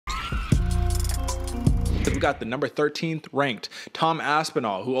We got the number 13th ranked Tom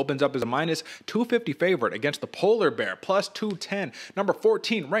Aspinall, who opens up as a minus 250 favorite against the Polar Bear, plus 210. Number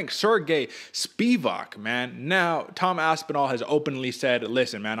 14 ranked SERGHEI SPIVAC, man. Now, Tom Aspinall has openly said,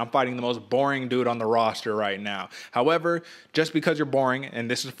 listen, man, I'm fighting the most boring dude on the roster right now. However, just because you're boring, and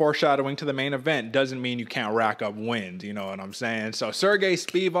this is foreshadowing to the main event, doesn't mean you can't rack up wins, you know what I'm saying? So SERGHEI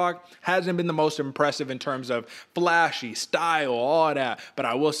SPIVAC hasn't been the most impressive in terms of flashy, style, all that. But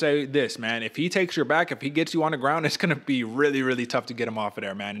I will say this, man, if he takes your back, if he gets you on the ground, it's going to be really, really tough to get him off of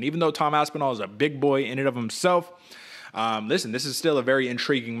there, man. And even though Tom Aspinall is a big boy in and of himself, listen, this is still a very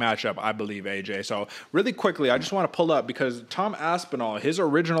intriguing matchup, I believe, AJ. So really quickly, I just want to pull up because Tom Aspinall, his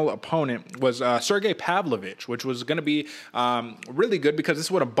original opponent was Sergey Pavlovich, which was going to be really good because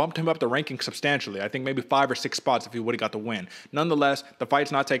this would have bumped him up the ranking substantially. I think maybe 5 or 6 spots if he would have got the win. Nonetheless, the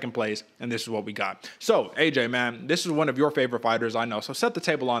fight's not taking place, and this is what we got. So, AJ, man, this is one of your favorite fighters, I know. So set the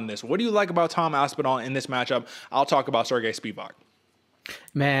table on this. What do you like about Tom Aspinall in this matchup? I'll talk about SERGHEI SPIVAC.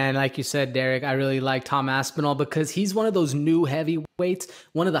 Man, like you said, Derek, I really like Tom Aspinall because he's one of those new heavyweights,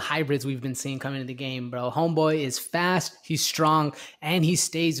 one of the hybrids we've been seeing coming into the game, bro. Homeboy is fast, he's strong, and he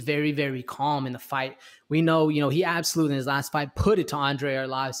stays very, very calm in the fight. We know, he absolutely in his last fight put it to Andrei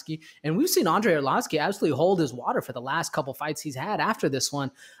Arlovski, and we've seen Andrei Arlovski absolutely hold his water for the last couple fights he's had after this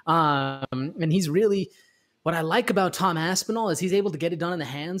one. And he's really... What I like about Tom Aspinall is he's able to get it done in the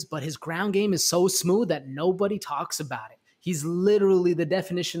hands, but his ground game is so smooth that nobody talks about it. He's literally the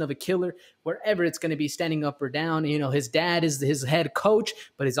definition of a killer wherever it's going to be standing up or down. His dad is his head coach,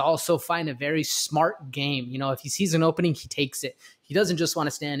 but he's also fighting a very smart game. If he sees an opening, he takes it. He doesn't just want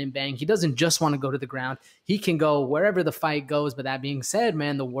to stand and bang. He doesn't just want to go to the ground. He can go wherever the fight goes. But that being said,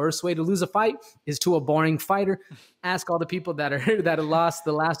 man, the worst way to lose a fight is to a boring fighter. Ask all the people that have lost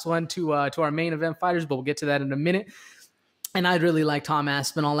the last one to our main event fighters, but we'll get to that in a minute. And I really like Tom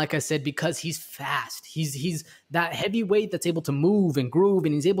Aspinall, like I said, because he's fast. He's that heavyweight that's able to move and groove,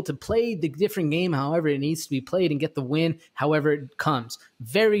 and he's able to play the different game however it needs to be played and get the win however it comes.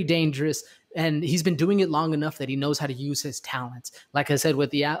 Very dangerous, and he's been doing it long enough that he knows how to use his talents. Like I said,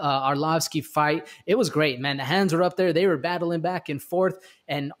 with the Arlovski fight, it was great, man. The hands were up there. They were battling back and forth,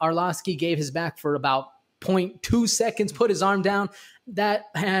 and Arlovski gave his back for about 0.2 seconds, put his arm down. That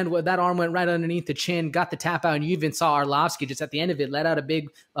arm went right underneath the chin, got the tap out, and you even saw Arlovski just at the end of it let out a big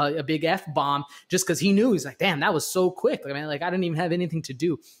F-bomb just because he knew. He's like, damn, that was so quick. I didn't even have anything to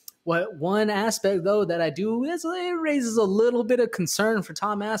do. One aspect, though, that I do is it raises a little bit of concern for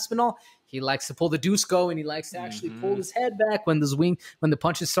Tom Aspinall. He likes to pull the Dusko, and he likes to actually pull his head back when the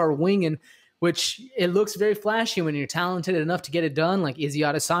punches start winging, which it looks very flashy when you're talented enough to get it done, like Izzy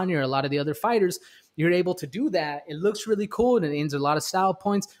Adesanya or a lot of the other fighters. You're able to do that. It looks really cool, and it ends a lot of style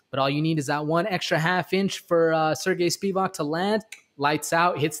points, but all you need is that one extra half inch for SERGHEI SPIVAC to land, lights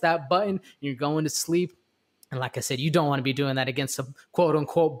out, hits that button, and you're going to sleep. And like I said, you don't want to be doing that against a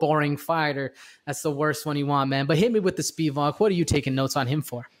quote-unquote boring fighter. That's the worst one you want, man. But hit me with the SPIVAC. What are you taking notes on him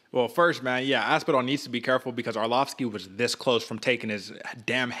for? Well, first, man, yeah, Aspinall needs to be careful because Arlovski was this close from taking his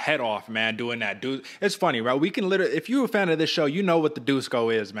damn head off, man, doing that. Dude, it's funny, right? We can literally, if you're a fan of this show, you know what the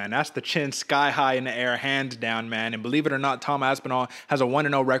Dusko is, man. That's the chin sky high in the air, hands down, man. And believe it or not, Tom Aspinall has a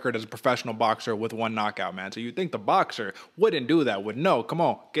 1-0 record as a professional boxer with 1 knockout, man. So you think the boxer wouldn't do that? Would no, come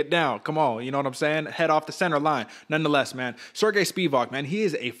on, get down, come on. You know what I'm saying? Head off the center line. Nonetheless, man, SERGHEI SPIVAC, man, he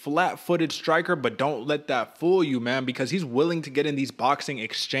is a flat-footed striker, but don't let that fool you, man, because he's willing to get in these boxing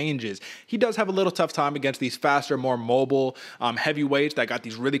exchanges. He does have a little tough time against these faster, more mobile heavyweights that got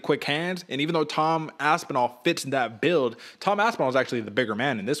these really quick hands. And even though Tom Aspinall fits that build, Tom Aspinall is actually the bigger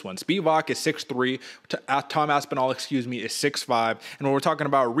man in this one. SPIVAC is 6'3". Tom Aspinall, is 6'5". And when we're talking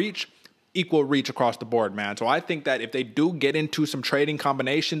about reach, equal reach across the board, man. So I think that if they do get into some trading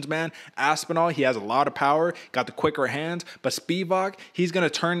combinations, man, Aspinall, he has a lot of power, got the quicker hands, but SPIVAC, he's going to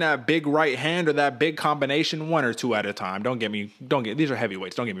turn that big right hand or that big combination 1 or 2 at a time. These are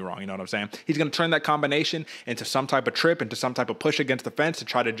heavyweights, don't get me wrong, you know what I'm saying? He's going to turn that combination into some type of trip, into some type of push against the fence to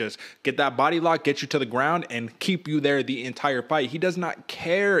try to just get that body lock, get you to the ground, and keep you there the entire fight. He does not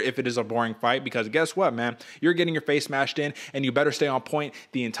care if it is a boring fight because guess what, man? You're getting your face smashed in, and you better stay on point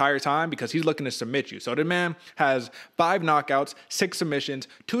the entire time because he's looking to submit you. So the man has 5 knockouts, 6 submissions,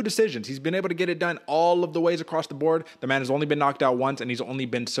 2 decisions. He's been able to get it done all of the ways across the board. The man has only been knocked out once, and he's only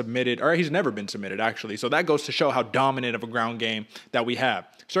been submitted, or he's never been submitted, actually. So that goes to show how dominant of a ground game that we have.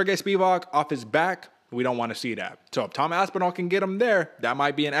 SERGHEI SPIVAC off his back, We don't want to see that. So if Tom Aspinall can get him there, that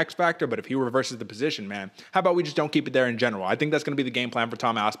might be an X factor. But if he reverses the position, man, how about we just don't keep it there in general? I think that's going to be the game plan for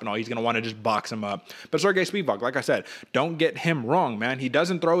Tom Aspinall. He's going to want to just box him up. But Serghei Spivak, like I said, don't get him wrong, man. He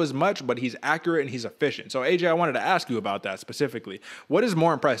doesn't throw as much, but he's accurate and he's efficient. So AJ, I wanted to ask you about that specifically. What is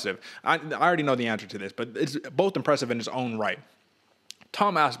more impressive? I already know the answer to this, but it's both impressive in its own right.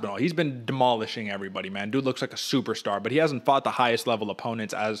 Tom Aspinall, he's been demolishing everybody, man. Dude looks like a superstar, but he hasn't fought the highest level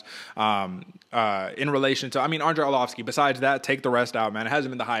opponents as in relation to, I mean, Andrei Arlovski. Besides that, take the rest out, man. It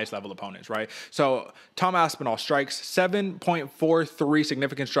hasn't been the highest level opponents, right? So Tom Aspinall strikes 7.43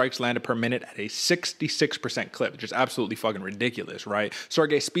 significant strikes landed per minute at a 66% clip, which is absolutely fucking ridiculous, right?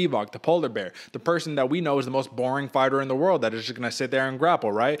 Serghei Spivak, the polar bear, the person that we know is the most boring fighter in the world that is just going to sit there and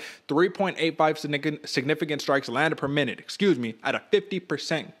grapple, right? 3.85 significant strikes landed per minute, at a 50%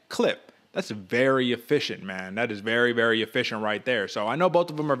 clip. That's very efficient, man. That is very, very efficient right there. So I know both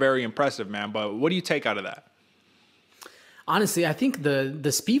of them are very impressive, man, but what do you take out of that? Honestly, I think the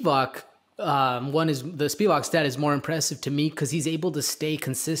Spivak the Spivak stat is more impressive to me because he's able to stay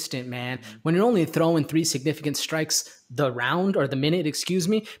consistent, man. When you're only throwing 3 significant strikes the round or the minute,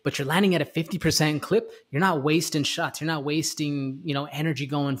 but you're landing at a 50% clip, you're not wasting shots. You're not wasting, energy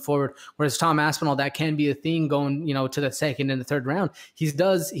going forward. Whereas Tom Aspinall, that can be a thing going, to the second and the third round. He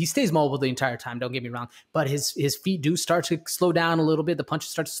stays mobile the entire time. Don't get me wrong, but his feet do start to slow down a little bit. The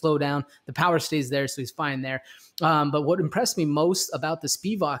punches start to slow down. The power stays there, so he's fine there. But what impressed me most about the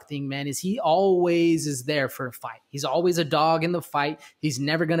Spivak thing, man, is he always is there for a fight. He's always a dog in the fight. He's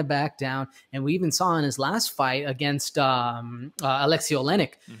never going to back down. And we even saw in his last fight against Alexei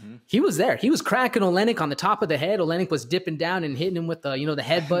Oleinik, he was there. He was cracking Oleinik on the top of the head. Oleinik was dipping down and hitting him with the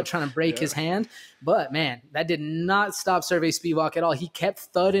headbutt, trying to break his hand. But man, that did not stop Serghei Spivak at all. He kept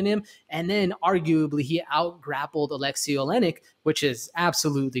thudding him, and then arguably he out-grappled Alexei Oleinik, which is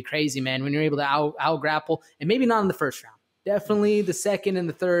absolutely crazy, man. When you're able to out-grapple, and maybe not in the first round, definitely the second and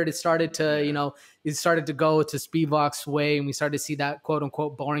the third, it started to, it started to go to Spivak's way, and we started to see that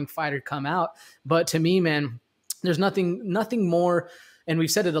quote-unquote boring fighter come out. But to me, man, there's nothing more, and we've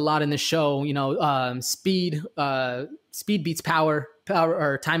said it a lot in the show, speed beats power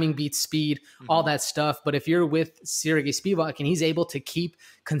or timing beats speed, all that stuff. But if you're with Serghei Spivak and he's able to keep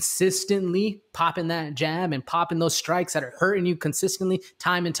consistently popping that jab and popping those strikes that are hurting you consistently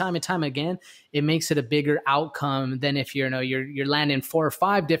time and time again, it makes it a bigger outcome than if you're landing 4 or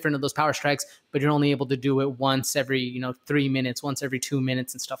 5 different of those power strikes, but you're only able to do it once every 3 minutes, once every 2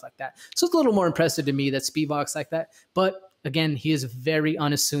 minutes and stuff like that. So it's a little more impressive to me that Spivak's like that. But again, he is very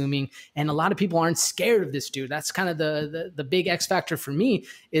unassuming, and a lot of people aren't scared of this dude. That's kind of the big X factor for me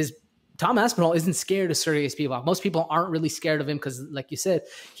is Tom Aspinall isn't scared of Serghei Spivak. Most people aren't really scared of him because, like you said,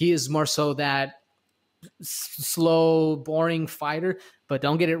 he is more so that slow, boring fighter. But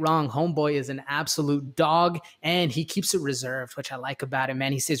don't get it wrong, homeboy is an absolute dog, and he keeps it reserved, which I like about him,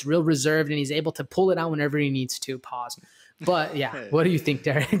 man. He stays real reserved, and he's able to pull it out whenever he needs to. Pause. But yeah, what do you think,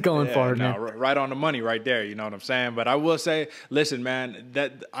 Derek, going forward, man? Right on the money right there, you know what I'm saying? But I will say, listen, man,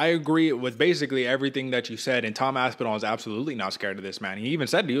 that I agree with basically everything that you said, and Tom Aspinall is absolutely not scared of this, man. He even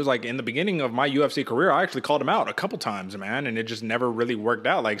said, he was like, in the beginning of my UFC career, I actually called him out a couple times, man, and it just never really worked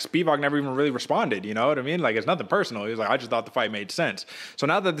out. Like, Spivak never even really responded, you know what I mean? Like, it's nothing personal. He was like, I just thought the fight made sense. So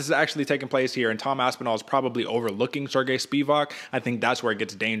now that this is actually taking place here, and Tom Aspinall is probably overlooking Serghei Spivak, I think that's where it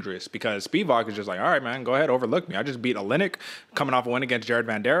gets dangerous, because Spivak is just like, all right, man, go ahead, overlook me. I just beat Oleinik, coming off a win against Jared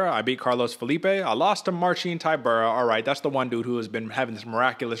Vanderaa. I beat Carlos Felipe. I lost to Marcin Tybura. All right, that's the one dude who has been having this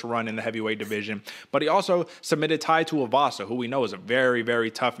miraculous run in the heavyweight division. But he also submitted Tai Tuivasa, who we know is a very, very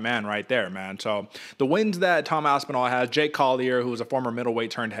tough man right there, man. So the wins that Tom Aspinall has, Jake Collier, who is a former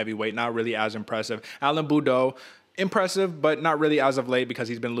middleweight turned heavyweight, not really as impressive. Alan Boudreaux, impressive, but not really as of late because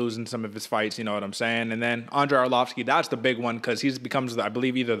he's been losing some of his fights, you know what I'm saying? And then Andrei Arlovski, that's the big one because he becomes, I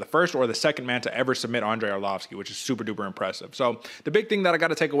believe, either the first or the second man to ever submit Andrei Arlovski, which is super duper impressive. So the big thing that I got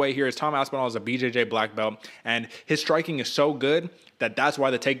to take away here is Tom Aspinall is a BJJ black belt, and his striking is so good that that's why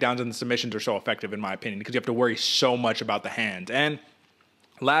the takedowns and the submissions are so effective, in my opinion, because you have to worry so much about the hands. And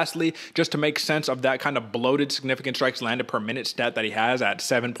lastly, just to make sense of that kind of bloated significant strikes landed per minute stat that he has at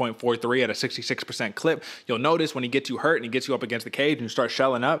 7.43 at a 66% clip, you'll notice when he gets you hurt and he gets you up against the cage and you start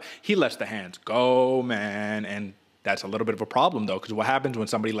shelling up, he lets the hands go, man. And that's a little bit of a problem, though, because what happens when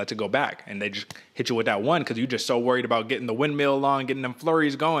somebody lets it go back and they just hit you with that one because you're just so worried about getting the windmill on, getting them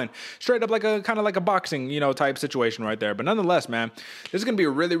flurries going, straight up like a kind of like a boxing, type situation right there. But nonetheless, man, this is going to be a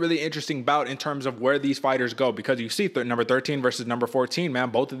really, really interesting bout in terms of where these fighters go, because you see number 13 versus number 14, man,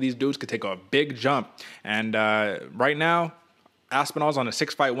 both of these dudes could take a big jump. And right now, Aspinall's on a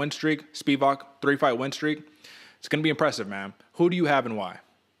 6-fight win streak, Spivak 3-fight win streak. It's going to be impressive, man. Who do you have and why?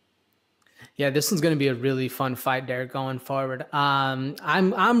 Yeah, this one's going to be a really fun fight, Derek, going forward.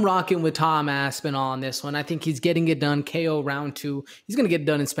 I'm rocking with Tom Aspinall on this one. I think he's getting it done. KO round 2. He's going to get it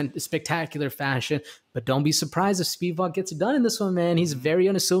done in spectacular fashion. But don't be surprised if Spivak gets it done in this one, man. He's very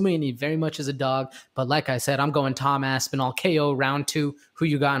unassuming and he very much is a dog. But like I said, I'm going Tom Aspinall, KO round 2. Who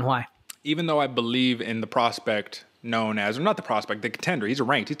you got and why? Even though I believe in the prospect known as, or not the prospect, the contender. He's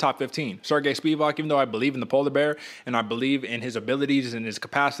ranked. He's top 15. SERGHEI SPIVAC, even though I believe in the polar bear and I believe in his abilities and his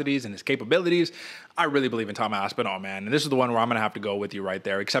capacities and his capabilities, I really believe in Tom Aspinall, man. And this is the one where I'm going to have to go with you right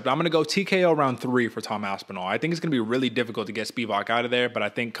there, except I'm going to go TKO round 3 for Tom Aspinall. I think it's going to be really difficult to get Spivak out of there, but I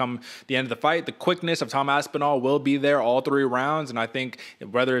think come the end of the fight, the quickness of Tom Aspinall will be there all 3 rounds, and I think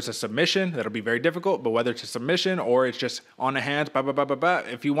whether it's a submission, that'll be very difficult, but whether it's a submission or it's just on the hands,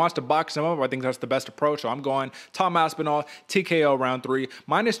 if he wants to box him up, I think that's the best approach. So I'm going Tom Aspinall, TKO round 3,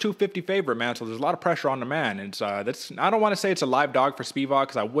 minus 250 favorite, man. So there's a lot of pressure on the man. And that's, I don't want to say it's a live dog for Spivak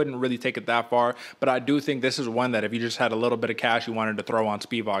because I wouldn't really take it that far, but I do think this is one that if you just had a little bit of cash you wanted to throw on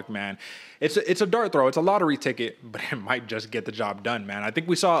Spivak, man, it's a dart throw. It's a lottery ticket, but it might just get the job done, man. I think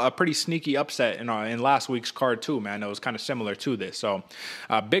we saw a pretty sneaky upset in last week's card too, man. It was kind of similar to this. So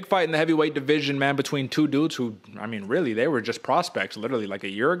big fight in the heavyweight division, man, between 2 dudes who, I mean, really, they were just prospects literally like a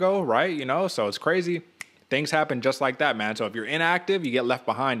year ago, right? You know, so it's crazy. Things happen just like that, man. So if you're inactive, you get left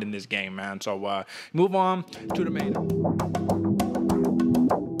behind in this game, man. So move on to the main.